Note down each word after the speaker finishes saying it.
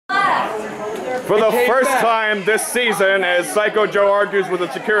For the first time this season, as Psycho Joe argues with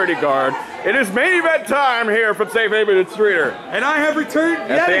a security guard, it is main event time here from Safe Haven and Streeter. And I have returned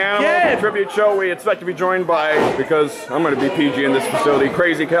At the Animal Tribute Show, we expect to be joined by, because I'm going to be PG in this facility,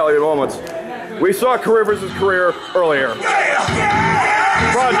 Crazy Kelly Moments. We saw career versus career earlier.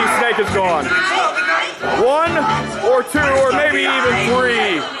 Prodigy Snake is gone. One or two or maybe even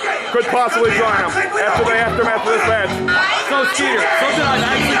three could possibly join him after the aftermath of this match. So, Skeeter, something I've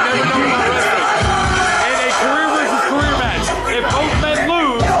actually never known about wrestling. In a career versus career match, if both men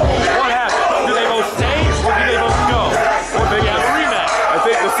lose, what happens? Do they both stay or do they both go? Or do they have a rematch? I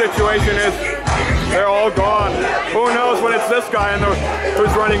think the situation is they're all gone. Who knows when it's this guy who's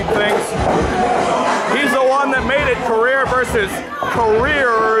running things. He's the one that made it career versus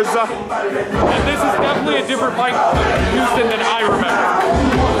careers. And this is definitely a different Mike Houston than I remember.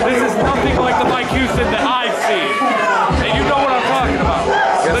 This is nothing like the Mike Houston that I've seen. And you know what I'm talking about.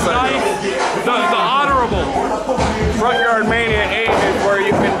 Yes, the nice, the honorable. Front Yard Mania 8 is where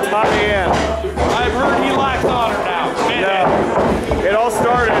you can tie in. I've heard he lacks honor now. Man. Yeah. It all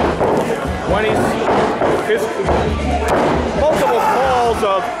started when his multiple falls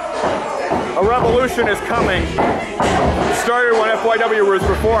of a revolution is coming. It started when FYW was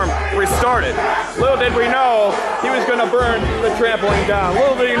restarted. Little did we know he was going to burn the trampoline down.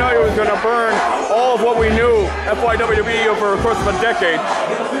 Little did he know he was going to burn all of what we knew FYW to be over the course of a decade.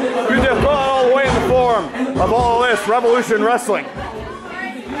 You just throw it all the way in the form of all this Revolution Wrestling.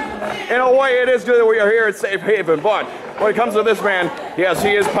 In a way, it is good that we are here at Safe Haven, but when it comes to this man, yes,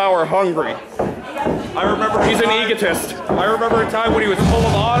 he is power hungry. I remember he's an egotist. I remember a time when he was full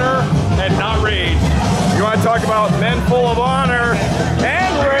of honor and not rage. You want to talk about men full of honor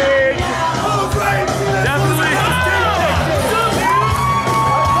and rage? Definitely.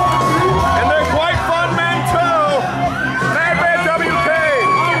 And they're quite fun men too. Madman WK.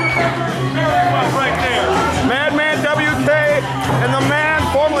 Right there. Madman WK and the man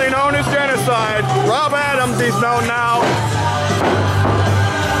formerly known as Genocide. Rob Adams, he's known now.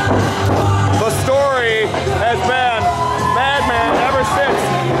 The story has been Madman ever since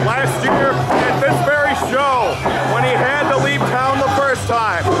last year at this very show when he had to leave town the first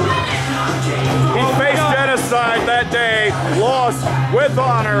time. He faced Genocide that day, lost with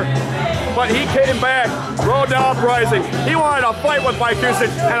honor, but he came back, rode the uprising. He wanted a fight with Mike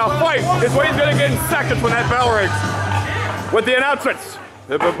Houston, and a fight is what he's going to get in seconds when that bell rings. With the announcements,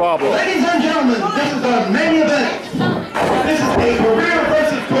 Pablo. Ladies and gentlemen, this is our main event. This is a career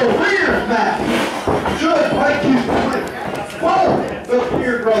versus career match. Should Mike Houston win? Well, the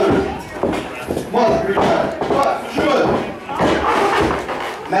Fear Brothers must retire. But should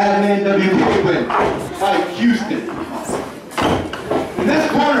Madman WK win? Mike Houston. In this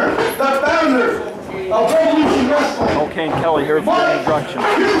corner, the founder of Revolution Wrestling. Okay, Kelly here for the introduction.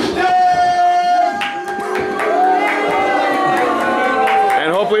 Houston! And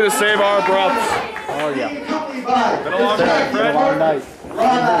hopefully to save our breaths. Oh yeah. Been a long night, Fred. Been a long night.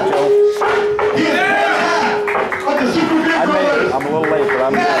 I'm a little late, but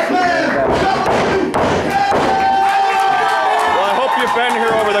I'm Well, I hope you've been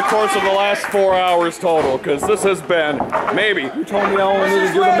here over the course of the last 4 hours total, because this has been, maybe. You told me I only needed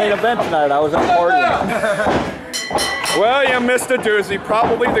to do the main event tonight. I was at partying. Well, you missed a doozy.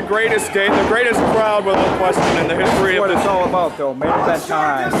 Probably the greatest game, the greatest crowd without question in the history of What this. it's all about, though. Main event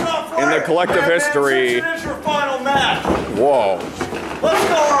time. In the collective history. Finish your final match. Whoa. Let's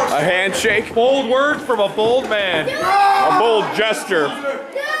go. A handshake. Bold words from a bold man. A bold gesture.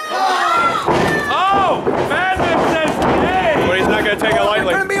 Oh! Madman says hey! But he's not going to take it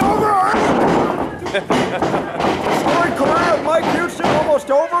lightly. It's gonna be over. Storied career of Mike Houston almost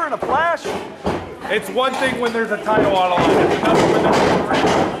over in a flash. It's one thing when there's a title on the line. It's another when there's a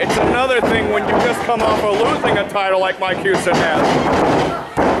career. It's another thing when you just come off of losing a title like Mike Houston has.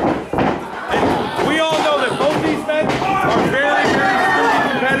 And we all know that both these men are very, very sturdy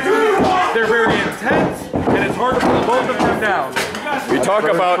competitors. They're very intense, and it's hard to put both of them down. You talk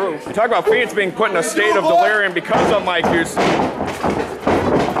about Phoenix being put in a state of delirium because of Mike Houston.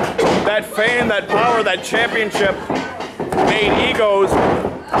 That fame, that power, that championship made egos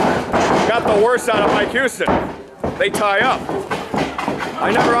got the worst out of Mike Houston. They tie up.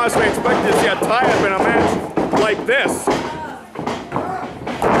 I never honestly expected to see a tie-up in a match like this.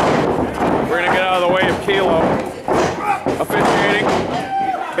 We're gonna get out of the way of Kilo officiating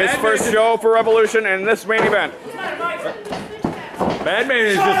his first show for Revolution in this main event. Madman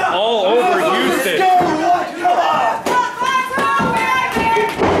is just all over Houston.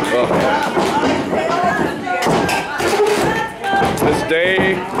 This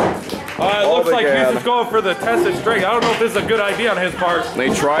day, It looks like Houston's going going for the tested strength. I don't know if this is a good idea on his part.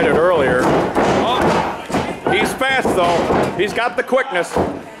 They tried it earlier. Oh. He's fast though. He's got the quickness.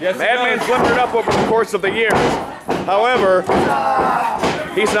 Yes, Madman's limited up over the course of the years. However,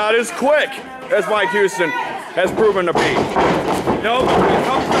 he's not as quick as Mike Houston has proven to be. No, but when it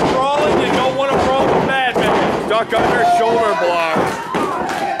comes to brawling, you don't want to brawl with Madman. Duck under shoulder block.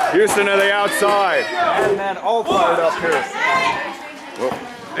 Houston to the outside. Madman all fired up here.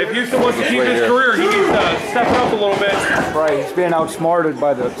 If Houston wants to keep his career, he needs to step it up a little bit. Right, he's being outsmarted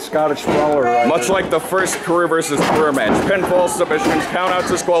by the Scottish brawler. Right Much like the first career versus career match, pinfalls, submissions, countouts,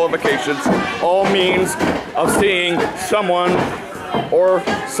 disqualifications, all means of seeing someone or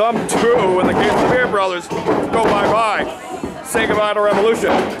some two, in the case of Beer Brothers, go bye-bye. Say goodbye to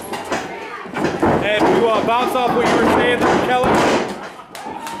Revolution. And to bounce off what you were saying there,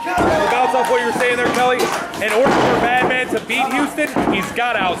 Kelly. In order for Madman to beat Houston, he's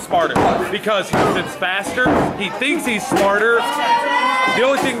got to outsmart him. Because Houston's faster, he thinks he's smarter. The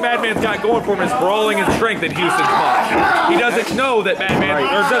only thing Madman's got going for him is brawling and strength in Houston's mind. He doesn't know that Madman,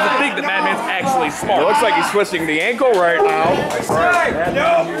 or doesn't think that Madman's actually smart. It looks like he's twisting the ankle right now.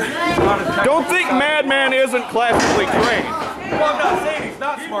 Don't think Madman isn't classically trained. Well, I'm not saying he's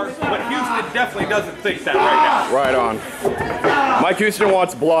not smart, but Houston definitely doesn't think that right now. Right on. Mike Houston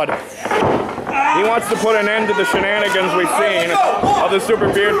wants blood. He wants to put an end to the shenanigans we've seen of the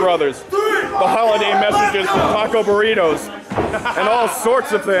Super Beard Brothers. The holiday messages from taco burritos and all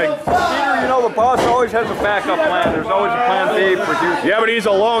sorts of things. Peter, you know the boss always has a backup plan. There's always a plan B for Houston. Yeah, but he's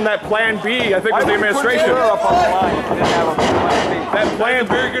alone. That plan B, I think, was the administration. Up on the line if he didn't have a plan B. That plan,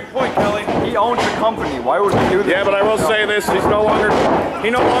 Very good point, Kelly. He owns the company. Why would he do this? yeah, but I will say this: he no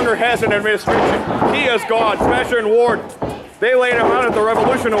longer has an administration. He is gone. Smasher and Ward, they laid him out at the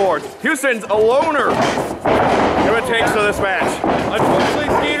Revolution Awards. Houston's a loner. If it takes to this match. Unfortunately,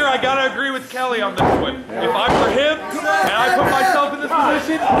 Skater, I gotta agree with Kelly on this one. If I were him and I put myself in this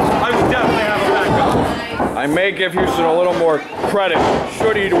position, I would definitely have a backup. I may give Houston a little more credit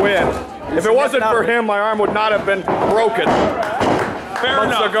should he win. If it wasn't for him, my arm would not have been broken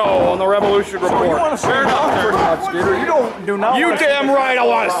months ago on the Revolution You report. want to see him gone pretty much, Skater. You do not. You want to damn right I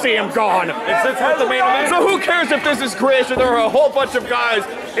want to see him gone. It's with the main event. So who cares if this is creation? There are a whole bunch of guys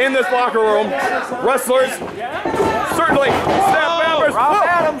in this locker room. Wrestlers, certainly staff members. Rob Whoa.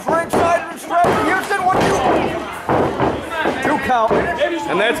 Adams ringside and straight. Houston, what do you? 2 count.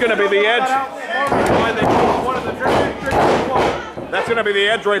 And that's going to be the edge. That's going to be the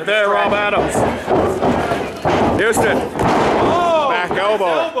edge right there, Rob Adams. Houston. Back elbow.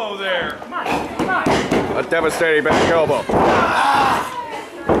 Elbow there. A devastating back elbow.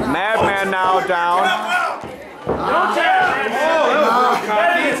 Madman now down.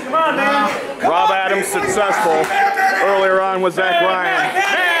 Rob Adams successful earlier on with Zach Ryan.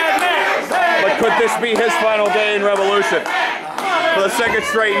 But could this be his final day in Revolution? For the second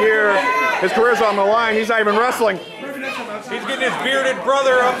straight year, his career's on the line. He's not even wrestling. He's getting his bearded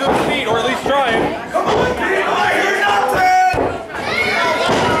brother up to his feet, or at least trying.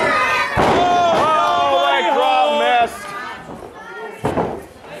 Oh, leg drop missed.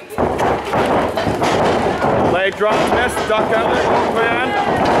 Leg drop missed. Duck out there, man.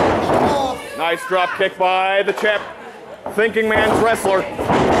 Nice drop kick by the champ. Thinking man's wrestler.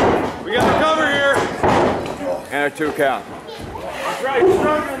 We got the cover here. And a 2 count.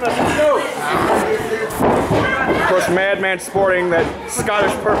 Of course, Madman sporting that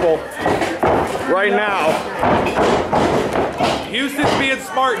Scottish purple right now. Houston's being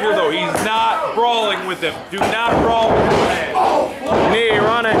smart here, though. He's not brawling with him. Do not brawl with his man. Knee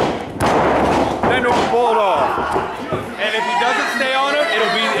running. Then to a bulldog. And if he doesn't stay on him,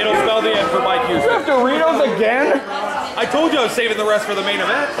 it'll spell the end for Mike Houston. Doritos again? I told you I was saving the rest for the main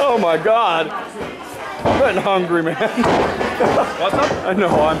event. Oh my God. I'm getting hungry, man. What's up? I know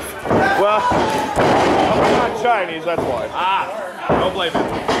I'm not Chinese, that's why. Don't blame him.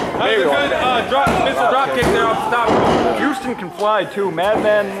 That was a Maybe good missile drop kick there off the top. Houston can fly too.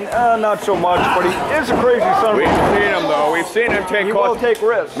 Madman, not so much, but he is a crazy son of We've a. seen him though. We've seen him take He will caution. take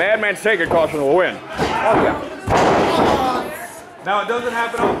risks. Madman's taking caution will win. Oh yeah. Now, it doesn't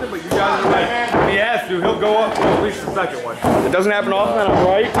happen often, but you guys are right. If he has to, he'll go up to at least the second one. It doesn't happen often, and I'm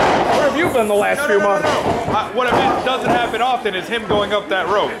right. Where have you been the last few months? What I meant doesn't happen often is him going up that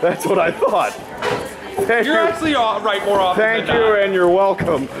rope. That's what I thought. Thank You're you. actually right more often Thank than you, not. and you're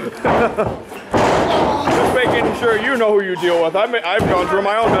welcome. Just making sure you know who you deal with. I've gone through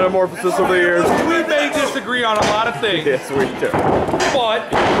my own metamorphosis over the years. We may disagree on a lot of things, Yes, we do. but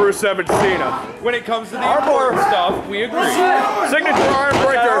Bruce Evans Cena. when it comes to the important stuff, we agree. Signature arm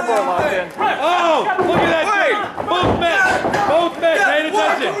breaker. Oh, look at that. Both men, paying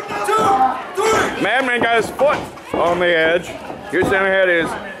attention. 1, 2, 3. Madman got his foot on the edge. Houston had his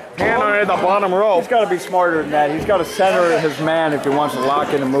hand under the bottom rope. He's got to be smarter than that. He's got to center his man if he wants to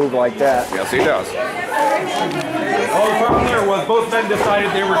lock in a move like that. Yes, he does. All the problem there was both men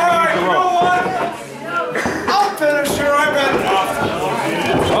decided they were going to use the rope. I'll finish her. I bet.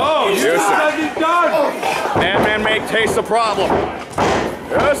 Oh, Houston says he's done. Madman may taste the problem.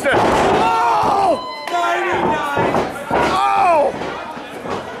 Houston. Oh! 99. Oh!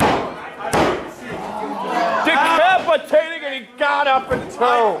 Decapitating, and he got up and two.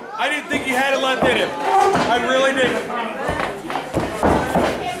 I didn't think he had it left in him. I really didn't.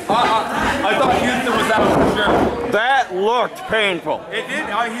 I thought Houston was out for sure. That looked painful. It did.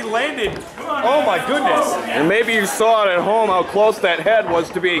 He landed. Oh my goodness. And maybe you saw it at home how close that head was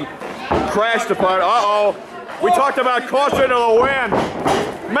to being crashed upon. Uh-oh. We talked about caution to the wind.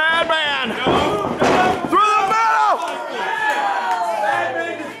 Madman! Through the middle!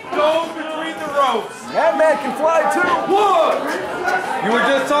 Madman just dove between the ropes. Madman can fly too. What? You were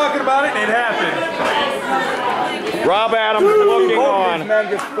just talking about it and it happened. Rob Adams looking Both on. these men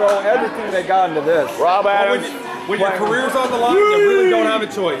just throw everything they got into this. Rob Adams. When your career's on the line, you really don't have a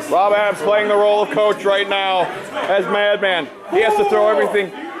choice. Rob Adams playing the role of coach right now as Madman. He has to throw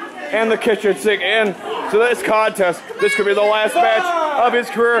everything and the kitchen sink in to this contest. This could be the last match of his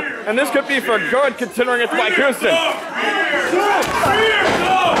career, and this could be for good considering it's Mike Houston.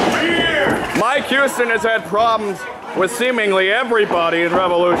 Mike Houston has had problems with seemingly everybody in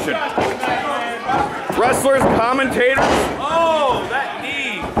Revolution. Wrestlers, commentators. Oh, that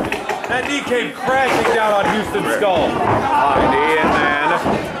knee. That knee came crashing down on Houston's skull. High knee, and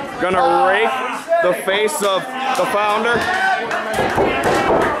then gonna rake the face of the founder.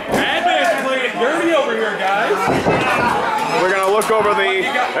 Madman's playing dirty over here, guys. We're gonna look over the,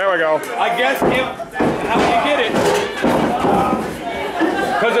 there we go. I guess how do you get it?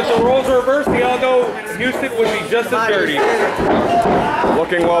 Because if the roles are reversed, we all know Houston would be just as dirty.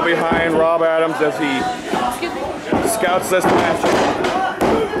 Looking well behind Rob Adams as he scouts this match.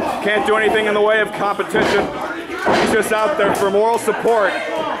 Can't do anything in the way of competition. He's just out there for moral support.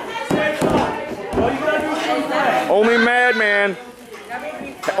 Only Madman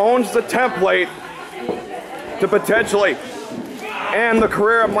owns the template to potentially end the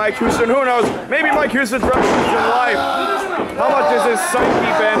career of Mike Houston. Who knows? Maybe Mike Houston's Revolution life. How much has his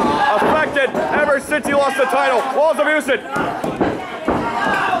psyche been affected ever since he lost the title? Walls of Houston.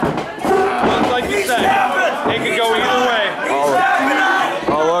 Like you said, it could go either way.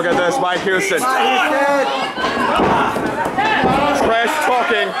 Oh, look at this, Mike Houston. Trash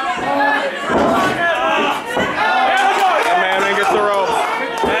talking. And Madman gets the rope.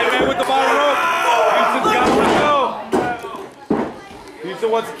 Madman with the bottom rope. Houston's got to go. Houston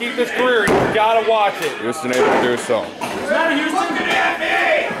wants to keep this career. He's got to watch it. Houston able to do so.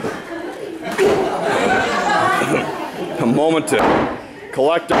 A moment to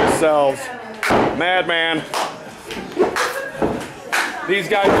collect ourselves. Madman. These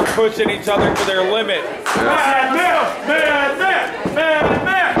guys are pushing each other to their limit.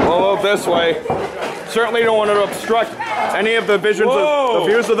 We'll move this way. Certainly don't want to obstruct any of the visions of the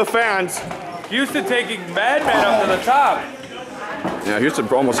views of the fans. Houston taking Madman up to the top. Yeah, Houston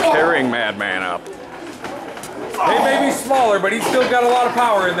almost carrying Madman up. They may be smaller, but he's still got a lot of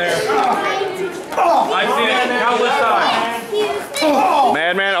power in there. I've seen it countless times.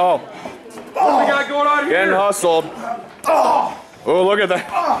 Madman, What we got going on here? getting hustled. Oh, look at that.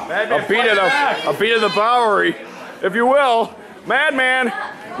 Madman A beat of the Bowery, if you will. Madman,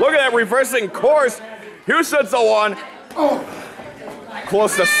 look at that reversing course. Houston's the one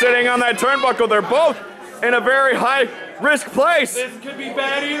close to sitting on that turnbuckle. They're both in a very high risk place. This could be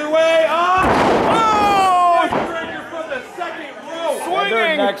bad either way. Oh! From the second row. Their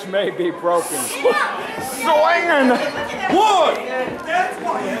Swinging! necks may be broken. Swinging! One.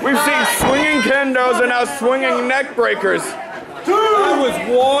 We've seen swinging kendos and now swinging neck breakers. That was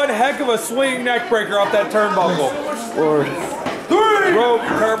one heck of a swinging neck breaker off that turnbuckle. Rope,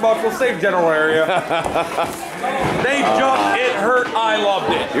 turnbuckle, same general area. They jumped, it hurt, I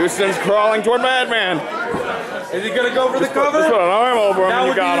loved it. Houston's crawling toward Madman. Is he gonna go for the cover? Just put an arm over him Now and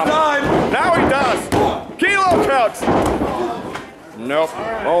would you be got the him. time. Now he does. Kilo counts. Nope,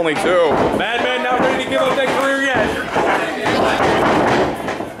 only two. Madman not ready to give up that career yet.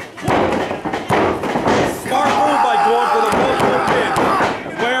 Smart move by going for the multiple pin.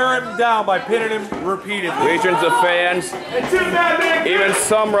 Wear him down by pinning him repeatedly. Legions of fans, even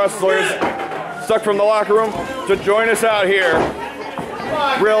some wrestlers stuck from the locker room to join us out here.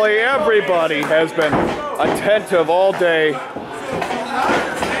 Really, everybody has been attentive all day.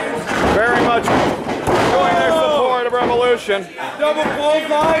 Very much doing their Revolution. Double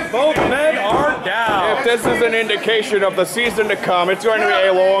clothesline, both men are down. If this is an indication of the season to come, it's going to be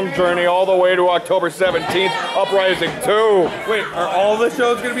a long journey all the way to October 17th, Uprising 2. Wait, are all the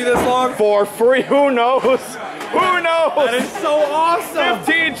shows going to be this long? For free, who knows? Who knows? That is so awesome.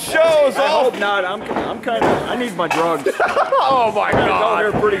 15 shows. I hope not. I'm kind of. I need my drugs. Oh my Go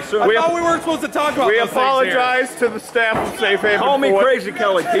God. here pretty soon. I thought we weren't supposed to talk about We those things here. apologize to the staff of Safe Haven. Call me for what- Crazy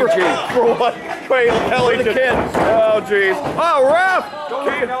Kelly, PG. For what Kelly For the did. kids. Oh jeez. Oh ref.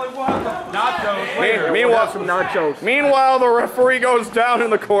 Nachos later. We'll have some nachos. Meanwhile, the referee goes down in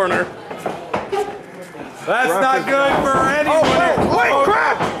the corner. That's not good for anyone. Wait,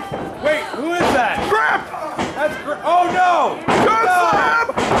 crap! Wait, who is that? Crap! That's oh no! Choke slam!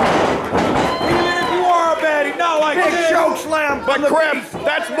 Even if you are a baddie, not like this. Choke slam. But crap,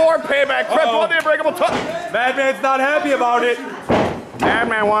 that's more payback. Crap Uh-oh. won the unbreakable tie. Madman's not happy about it.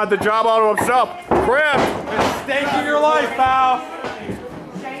 Madman wanted the job all to himself. Crip! It's staking your life, pal.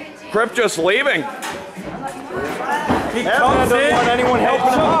 Crip just leaving. He Madman comes doesn't in. want anyone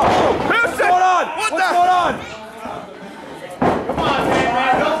helping him out. What's going on? What What's the? going on?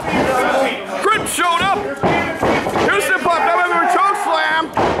 Crip showed up. Houston popped up with a choke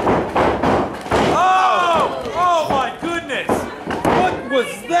slam. Oh my goodness! What was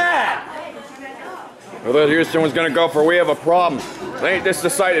that? I thought Houston was going to go for we have a problem. They just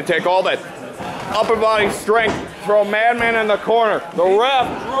decided to take all that upper body strength, throw Madman in the corner. The ref.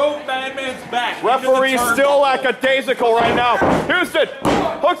 Drove Madman's back. Referee's into the still turnbuckle. lackadaisical right now. Houston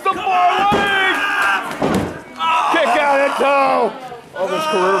hooks the forward. Kick out at toe. Oh, this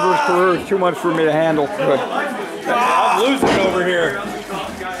career versus career is too much for me to handle. Good. I'm losing over here.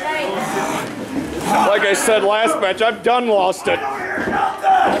 Like I said last match, I've done lost it.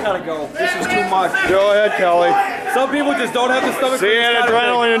 I gotta go. This is too much. Go ahead, Kelly. Some people just don't have the stomach for See you this in kind of thing.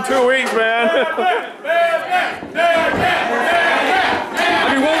 adrenaline in 2 weeks, man. I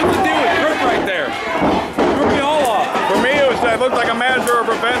mean, what was the deal with Crip right there? Threw me all off. For me, it looked like a manager of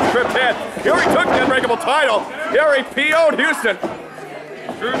revenge Crip had. He already took the unbreakable title. He already PO'd Houston.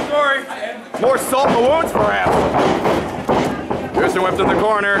 True story. More salt in the wounds, perhaps. Houston whipped in the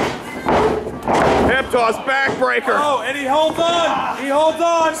corner. Hip toss, backbreaker. Oh, and he holds on. He holds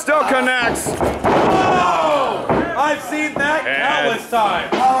on. Still connects. Oh! I've seen that And- countless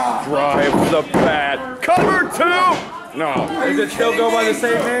times. Drives the bat. Cover two. No. Does it still go by the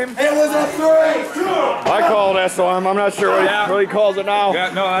same name? It was a 3. I call it SOM. I'm not sure what he calls it now.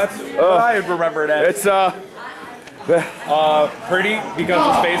 Yeah, no, that's what I remember it as. It's Pretty because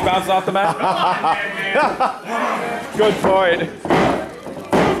the space bounced off the mat. good point.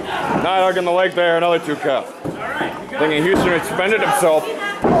 Not hugging the leg there, another 2 count. Thinking Houston expended himself.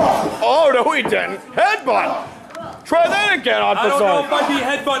 Oh, no, he didn't. Headbutt. Try that again off I the don't know side. if I'd be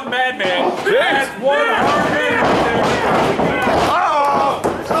headbutt Madman. Jeez. That's one hard man right there. Oh,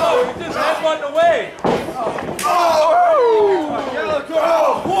 he just headbutting away.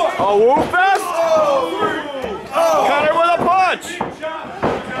 A woo fest? Cutter with a punch.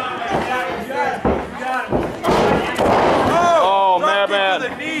 Oh, Drop kick Madman. to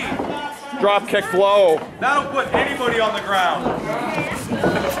the knee. Drop kick low. That'll put anybody on the ground.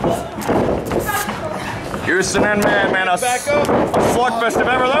 Houston and Madman, a Back up. slugfest if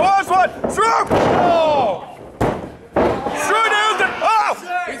ever there was one. Shrew! Oh! Shrew to Houston! Oh!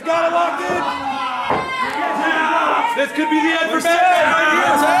 He's got it locked in. This could be the end for Madman right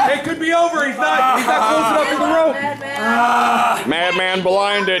here. It could be over. He's not close enough to the rope. Madman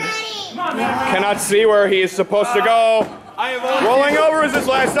blinded. Cannot see where he is supposed to go. I have only Rolling over is his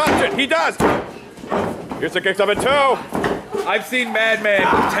last option. He does. Houston kicks up at 2. I've seen Madman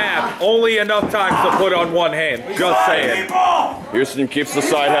tap only enough times to put on one hand. Just saying. Houston keeps the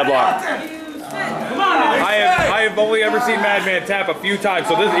side headlock. I have only ever seen Madman tap a few times,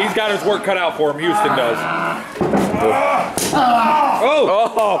 so he's got his work cut out for him. Houston does.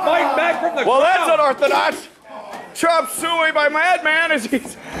 Oh! Fight back from the Well, that's crowd. unorthodox. Chop suey by Madman as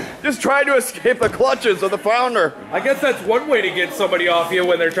he's just trying to escape the clutches of the founder. I guess that's one way to get somebody off you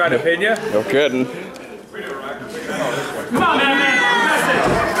when they're trying to pin you. No kidding.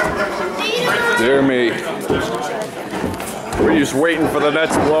 Dear me. We're just waiting for the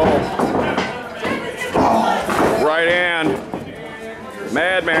next blow. Right hand.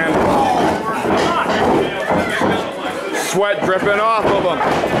 Madman. Sweat dripping off of him.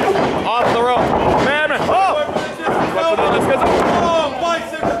 Off the rope. Madman. Oh! Oh,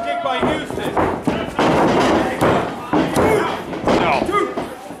 bicycle kick by Houston. No.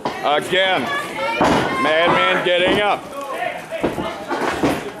 Again. Madman getting up.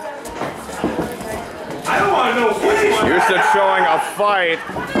 I don't want to know which one. Houston showing a fight.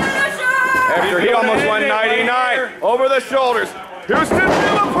 After he almost won 99 over the shoulders. Houston's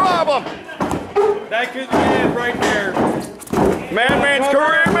still a problem. That could be it right there. Madman's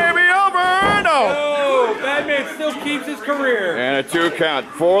career may be over. No. Oh, Madman still keeps his career. And a 2 count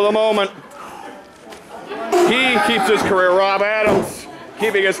for the moment. He keeps his career. Rob Adams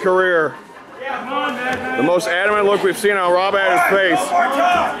keeping his career. The most adamant look we've seen on Rob Adams' face.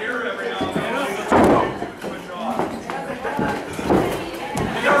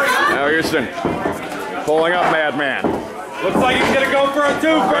 Now Houston pulling up Madman. Looks like he's gonna go for a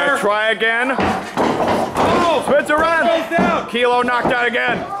twofer. Gonna try again. Oh, Spins around. goes down. Kilo knocked out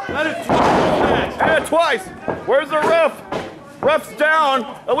again. That is twice. And twice. Where's the ref? Ref's down.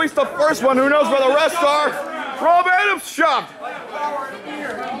 At least the first one. Who knows where the rest are? Rob Adams shoved.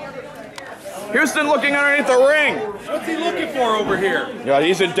 Houston looking underneath the ring. What's he looking for over here? Yeah,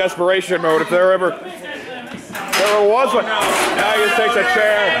 he's in desperation mode. If there ever was one. Now he just takes a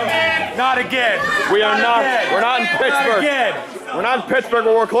chair. Not again. We are not. Again. We're not in Pittsburgh. Again. We're not in Pittsburgh,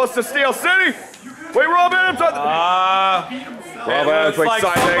 but we're close to Steel City. Wait, Rob Adams. Rob Adams like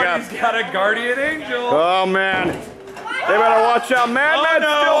sizing up. Somebody's got a guardian angel. Oh man. They better watch out. Madman's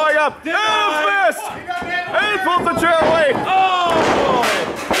still going up. Adams missed. And pulls the chair away. Oh!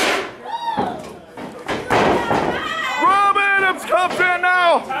 Rob Adams comes in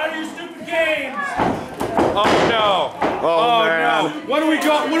now. Out of your stupid games. Oh no. Oh man. No. What are we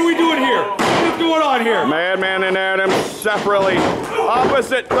doing here? What is going on here? Madman and Adams separately.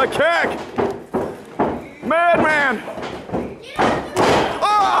 Opposite the kick. Madman.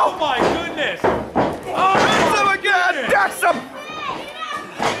 Oh my goodness. Oh, Hits him again. Decks him.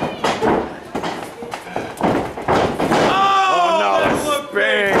 Oh no.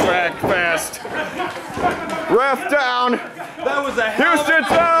 Spin back fast. Ref down. that was a hell of a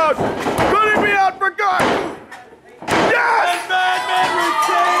Houston's out. Could he be out for good? Yes! Madman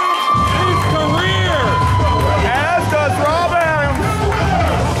retains his career. As does Rob Adams.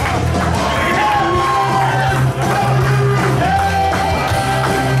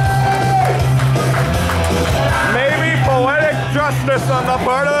 Maybe poetic justice on the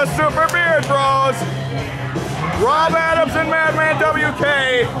part of the Super Beard Bros. Rob Adams and Madman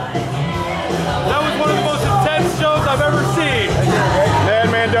WK. That was one of the most intense shows I've ever seen.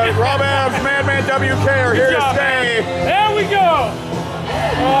 Rob Adams, Madman WK are here to stay. There we go.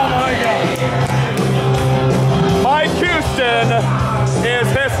 Oh my God. Mike Houston is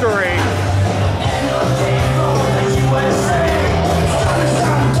history.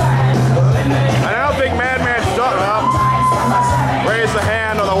 I don't think Madman's done up. Raise the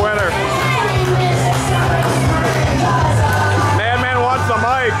hand on the winner. Madman wants the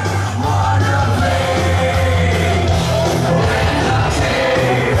mic.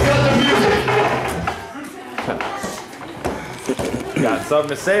 Got something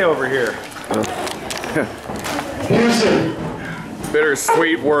to say over here. Houston,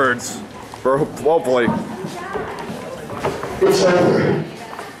 Bittersweet words for hopefully. it's over.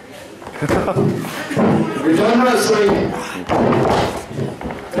 You're done wrestling.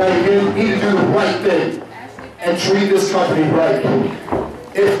 Now you need to do the right thing and treat this company right.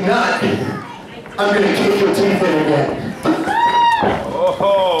 If not, I'm going to kick your teeth in again.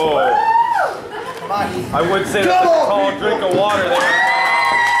 Oh. I would say that's a tall drink of water there.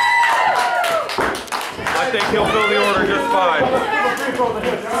 I think he'll fill the order just fine.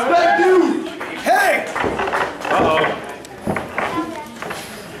 Thank you. Hey! Uh-oh.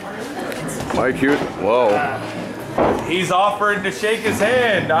 Mike Houston, whoa. He's offering to shake his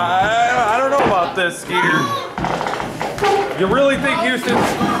hand. I don't know about this, Skeeter. You really think Houston's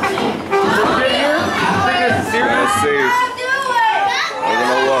legit here? You think it's serious? Let's see. We're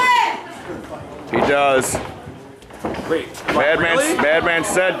gonna look. He does. Wait, Madman, really? Madman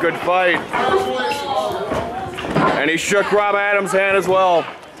said good fight. And he shook Rob Adams' hand as well.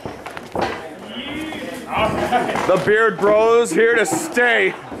 The Beard Bros here to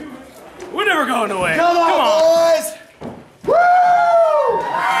stay. We're never going away. Come on, boys!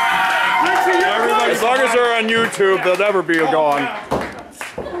 As long as they're on YouTube, they'll never be gone.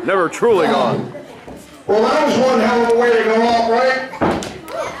 Never truly gone. Well, that was one hell of a way to go out, right?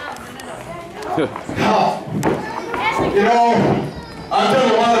 You know, I've done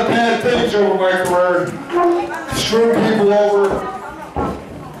a lot of bad things over my career. Screwed people over,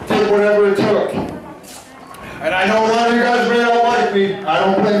 did whatever it took. And I know a lot of you guys may not like me. I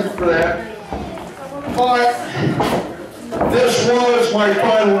don't blame you for that. But this was my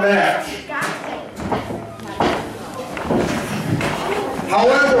final match.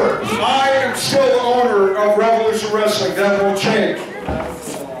 However, I am still the owner of Revolution Wrestling. That won't change.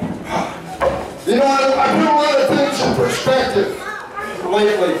 You know, I put a lot of things in perspective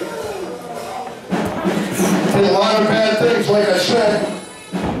lately.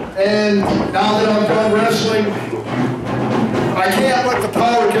 And now that I'm done wrestling, I can't let the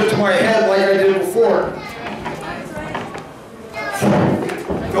power get to my head like I did before.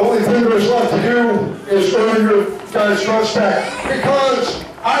 The only thing there's left to do is earn your guys' trust back. Because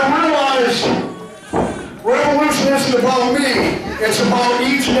I realize revolution isn't about me. It's about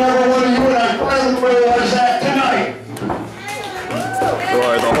each and every one of you, and I finally realize that tonight.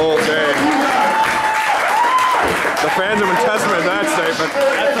 Boy, the whole day. The fans have been testament to that statement.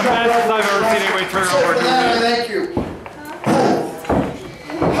 That's the fastest I've ever seen anybody turn over. Thank you.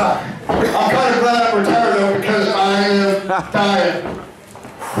 I'm kind of glad I'm retired though, because I am dying.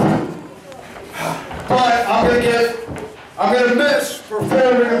 But I'm gonna miss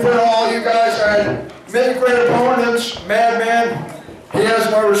performing in front of all you guys. I had many great opponents. Madman, he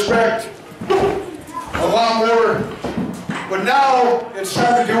has my respect. A lot more. But now it's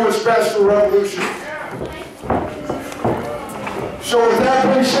time to do what's best for Revolution. So with that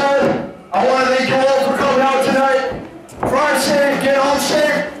being said, I want to thank you all for coming out tonight. Drive safe, get home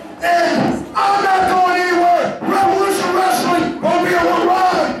safe, and I'm not going anywhere. Revolution Wrestling will be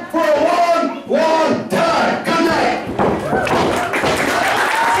around for a long, long time. Good night.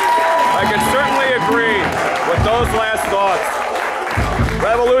 I can certainly agree with those last thoughts.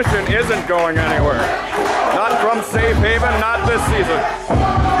 Revolution isn't going anywhere. Not from Safe Haven, not this season.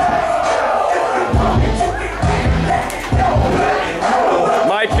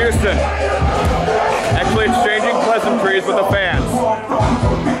 Mike Houston actually exchanging pleasantries with the fans.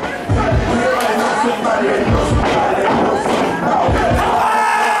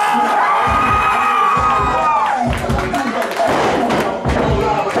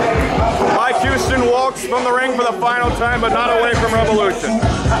 Mike Houston walks from the ring for the final time, but not away from Revolution.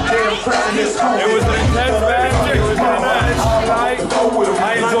 It was an intense match. It was a match.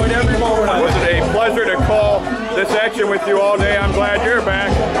 I enjoyed every moment of it. Was it a pleasure to call this action with you all day? I'm glad you're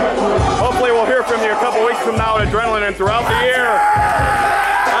back. Hopefully we'll hear from you a couple weeks from now at Adrenaline and throughout the year.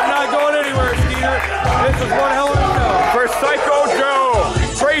 I'm not going anywhere, Skeeter. This is one hell of a show. For Psycho Joe,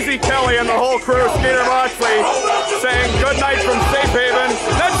 Crazy Kelly, and the whole crew, Skeeter Moxley saying good night from Safe Haven.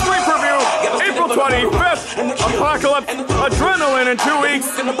 Next pay-per-view, April 25th, Apocalypse, Adrenaline in 2 weeks.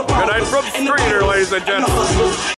 Good night from Streeter, ladies and gentlemen.